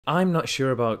I'm not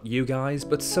sure about you guys,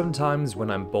 but sometimes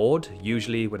when I'm bored,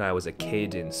 usually when I was a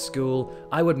kid in school,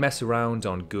 I would mess around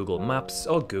on Google Maps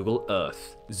or Google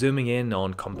Earth, zooming in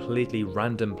on completely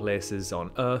random places on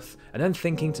Earth and then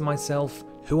thinking to myself,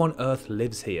 who on earth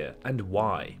lives here and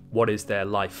why? What is their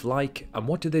life like and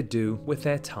what do they do with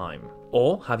their time?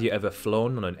 Or have you ever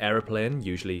flown on an aeroplane,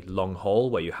 usually long haul,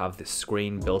 where you have this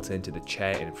screen built into the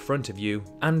chair in front of you,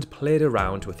 and played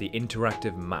around with the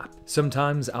interactive map?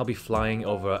 Sometimes I'll be flying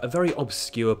over a very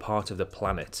obscure part of the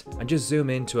planet and just zoom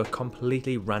into a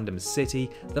completely random city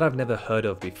that I've never heard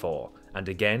of before, and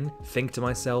again think to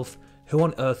myself, who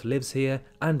on earth lives here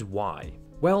and why?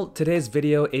 Well, today's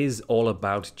video is all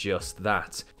about just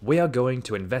that. We are going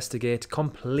to investigate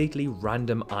completely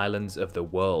random islands of the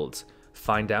world.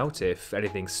 Find out if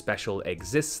anything special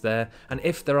exists there and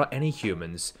if there are any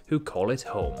humans who call it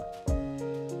home.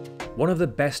 One of the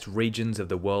best regions of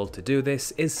the world to do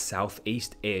this is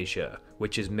Southeast Asia,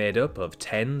 which is made up of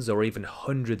tens or even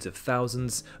hundreds of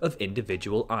thousands of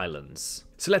individual islands.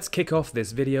 So let's kick off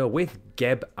this video with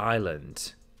Gebe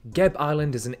Island. Gebe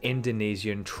Island is an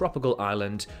Indonesian tropical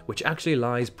island which actually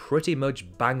lies pretty much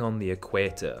bang on the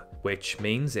equator, which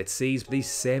means it sees the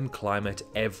same climate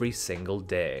every single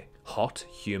day. Hot,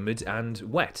 humid and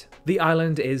wet. The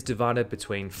island is divided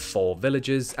between 4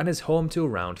 villages and is home to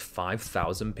around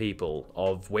 5,000 people,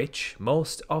 of which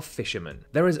most are fishermen.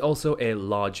 There is also a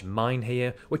large mine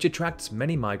here which attracts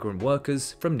many migrant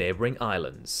workers from neighbouring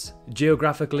islands.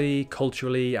 Geographically,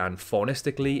 culturally and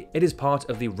faunistically, it is part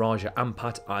of the Raja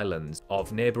Ampat Islands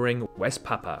of neighbouring West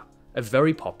Papua, a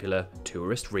very popular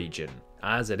tourist region,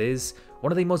 as it is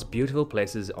one of the most beautiful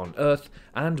places on Earth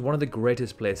and one of the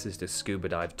greatest places to scuba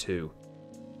dive too.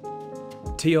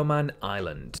 Tioman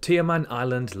Island. Tioman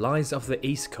Island lies off the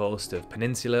east coast of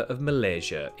Peninsula of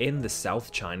Malaysia in the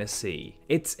South China Sea.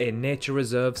 It's a nature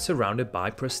reserve surrounded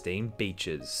by pristine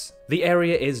beaches. The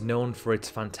area is known for its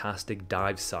fantastic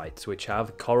dive sites which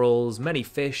have corals, many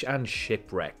fish and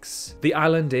shipwrecks. The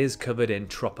island is covered in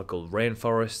tropical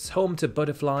rainforests, home to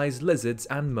butterflies, lizards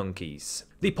and monkeys.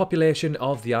 The population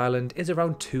of the island is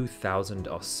around 2,000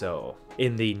 or so.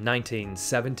 In the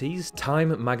 1970s,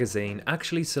 Time magazine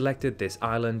actually selected this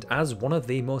island as one of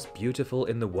the most beautiful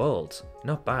in the world.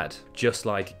 Not bad. Just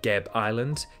like Gebe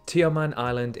Island, Tioman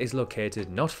Island is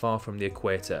located not far from the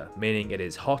equator, meaning it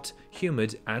is hot,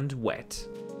 humid and wet.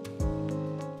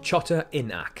 Chota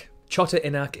Inak. Chota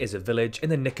Inak is a village in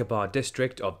the Nicobar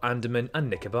district of Andaman and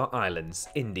Nicobar Islands,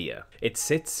 India. It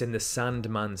sits in the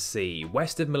Sandaman Sea,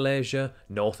 west of Malaysia,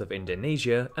 north of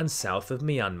Indonesia and south of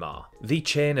Myanmar. The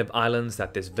chain of islands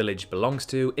that this village belongs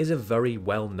to is a very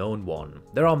well-known one.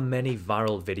 There are many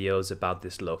viral videos about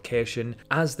this location,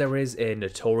 as there is a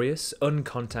notorious,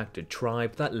 uncontacted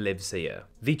tribe that lives here.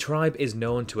 The tribe is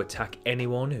known to attack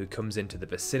anyone who comes into the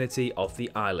vicinity of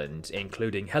the island,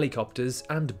 including helicopters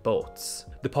and boats.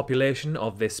 The population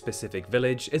of this specific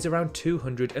village is around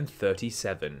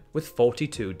 237, with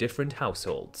 42 different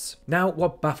households. Now,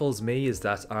 what baffles me is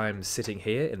that I'm sitting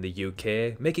here in the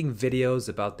UK making videos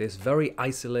about this very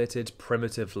isolated,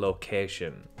 primitive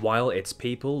location, while its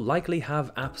people likely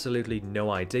have absolutely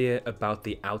no idea about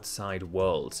the outside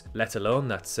world, let alone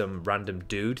that some random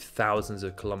dude thousands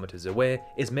of kilometers away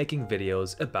is making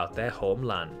videos about their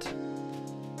homeland.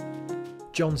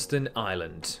 Johnston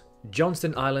Island.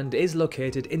 Johnston Island is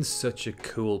located in such a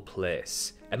cool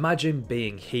place. Imagine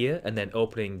being here and then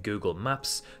opening Google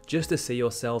Maps just to see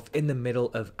yourself in the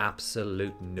middle of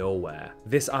absolute nowhere.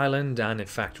 This island and in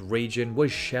fact region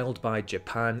was shelled by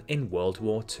Japan in World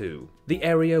War II. The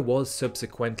area was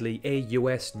subsequently a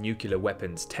US nuclear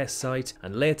weapons test site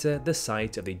and later the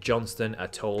site of the Johnston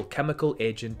Atoll Chemical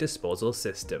Agent Disposal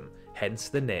System, hence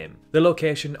the name. The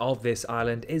location of this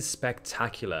island is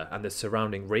spectacular and the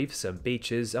surrounding reefs and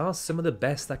beaches are some of the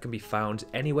best that can be found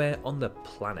anywhere on the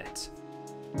planet.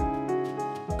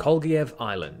 Kolgiev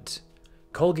Island.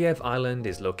 Kolgiev Island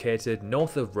is located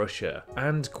north of Russia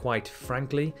and, quite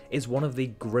frankly, is one of the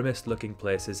grimmest looking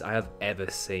places I have ever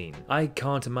seen. I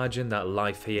can't imagine that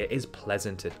life here is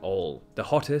pleasant at all. The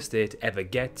hottest it ever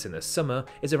gets in the summer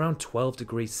is around 12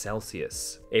 degrees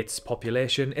Celsius. Its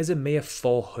population is a mere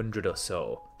 400 or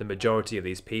so. The majority of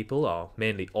these people are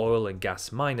mainly oil and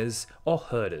gas miners or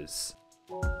herders.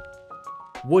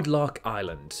 Woodlark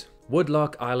Island.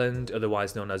 Woodlark Island,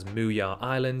 otherwise known as Muya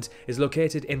Island, is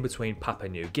located in between Papua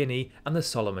New Guinea and the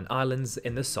Solomon Islands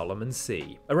in the Solomon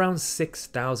Sea. Around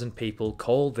 6,000 people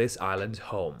call this island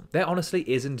home. There honestly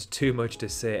isn't too much to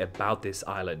say about this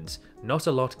island. Not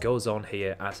a lot goes on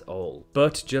here at all.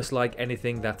 But just like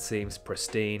anything that seems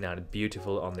pristine and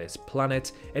beautiful on this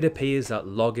planet, it appears that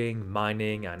logging,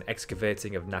 mining and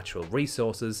excavating of natural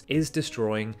resources is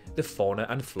destroying the fauna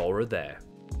and flora there.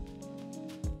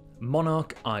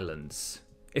 Monarch Islands.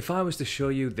 If I was to show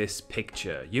you this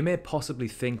picture, you may possibly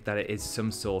think that it is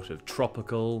some sort of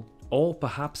tropical or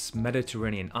perhaps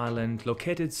Mediterranean island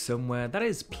located somewhere that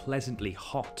is pleasantly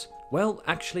hot. Well,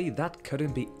 actually that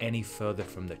couldn't be any further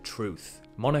from the truth.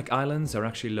 Monarch Islands are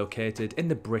actually located in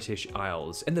the British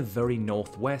Isles in the very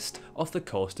northwest off the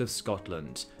coast of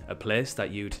Scotland, a place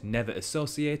that you'd never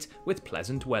associate with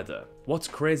pleasant weather. What's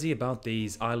crazy about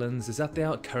these islands is that they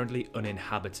are currently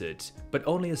uninhabited, but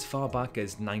only as far back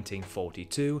as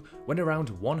 1942 when around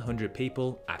 100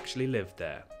 people actually lived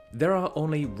there. There are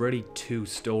only really two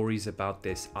stories about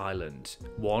this island.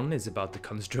 One is about the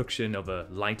construction of a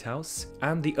lighthouse,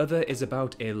 and the other is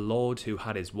about a lord who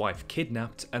had his wife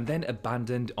kidnapped and then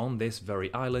abandoned on this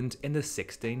very island in the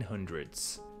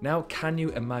 1600s. Now, can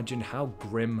you imagine how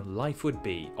grim life would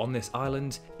be on this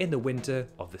island in the winter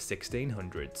of the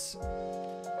 1600s?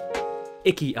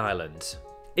 Iki Island.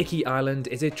 Iki Island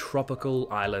is a tropical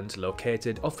island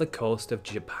located off the coast of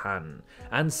Japan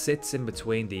and sits in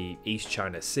between the East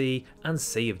China Sea and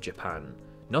Sea of Japan,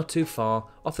 not too far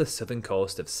off the southern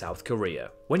coast of South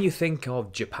Korea. When you think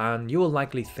of Japan, you will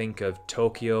likely think of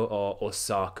Tokyo or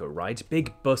Osaka, right?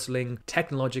 Big, bustling,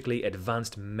 technologically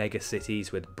advanced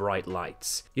megacities with bright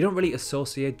lights. You don't really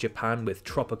associate Japan with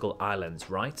tropical islands,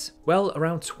 right? Well,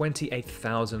 around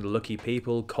 28,000 lucky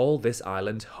people call this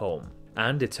island home.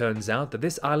 And it turns out that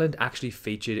this island actually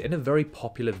featured in a very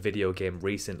popular video game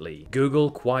recently.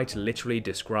 Google quite literally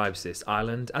describes this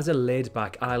island as a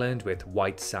laid-back island with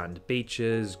white sand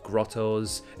beaches,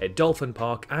 grottos, a dolphin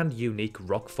park and unique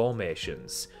rock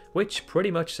formations, which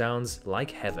pretty much sounds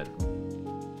like heaven.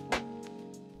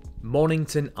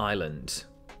 Mornington Island.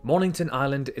 Mornington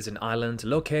Island is an island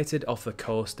located off the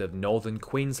coast of northern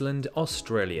Queensland,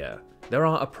 Australia. There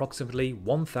are approximately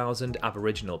 1,000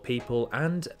 Aboriginal people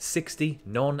and 60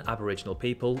 non-Aboriginal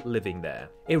people living there.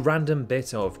 A random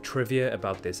bit of trivia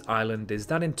about this island is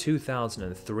that in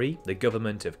 2003, the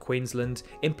government of Queensland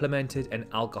implemented an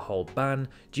alcohol ban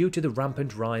due to the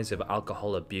rampant rise of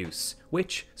alcohol abuse,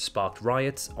 which sparked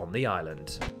riots on the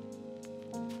island.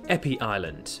 Epi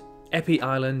Island. Epi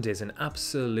Island is an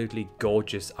absolutely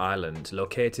gorgeous island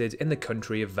located in the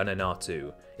country of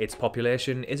Vanuatu. Its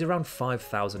population is around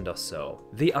 5,000 or so.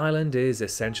 The island is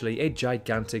essentially a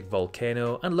gigantic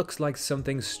volcano and looks like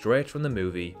something straight from the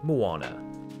movie Moana.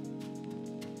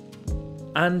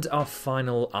 And our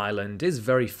final island is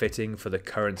very fitting for the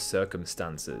current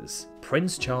circumstances.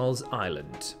 Prince Charles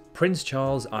Island. Prince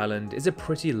Charles Island is a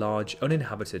pretty large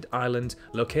uninhabited island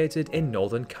located in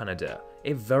northern Canada,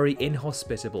 a very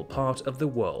inhospitable part of the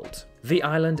world. The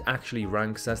island actually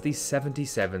ranks as the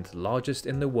 77th largest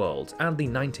in the world and the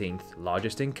 19th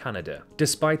largest in Canada.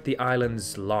 Despite the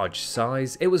island's large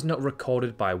size, it was not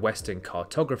recorded by Western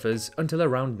cartographers until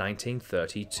around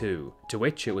 1932, to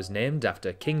which it was named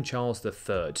after King Charles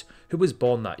III, who was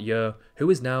born that year, who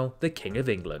is now the King of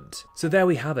England. So there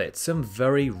we have it, some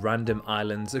very random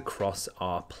islands across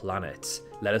our planet.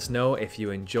 Let us know if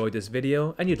you enjoyed this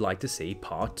video and you'd like to see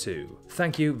part 2.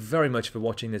 Thank you very much for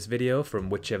watching this video from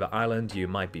whichever island you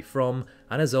might be from,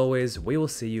 and as always, we will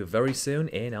see you very soon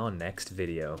in our next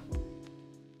video.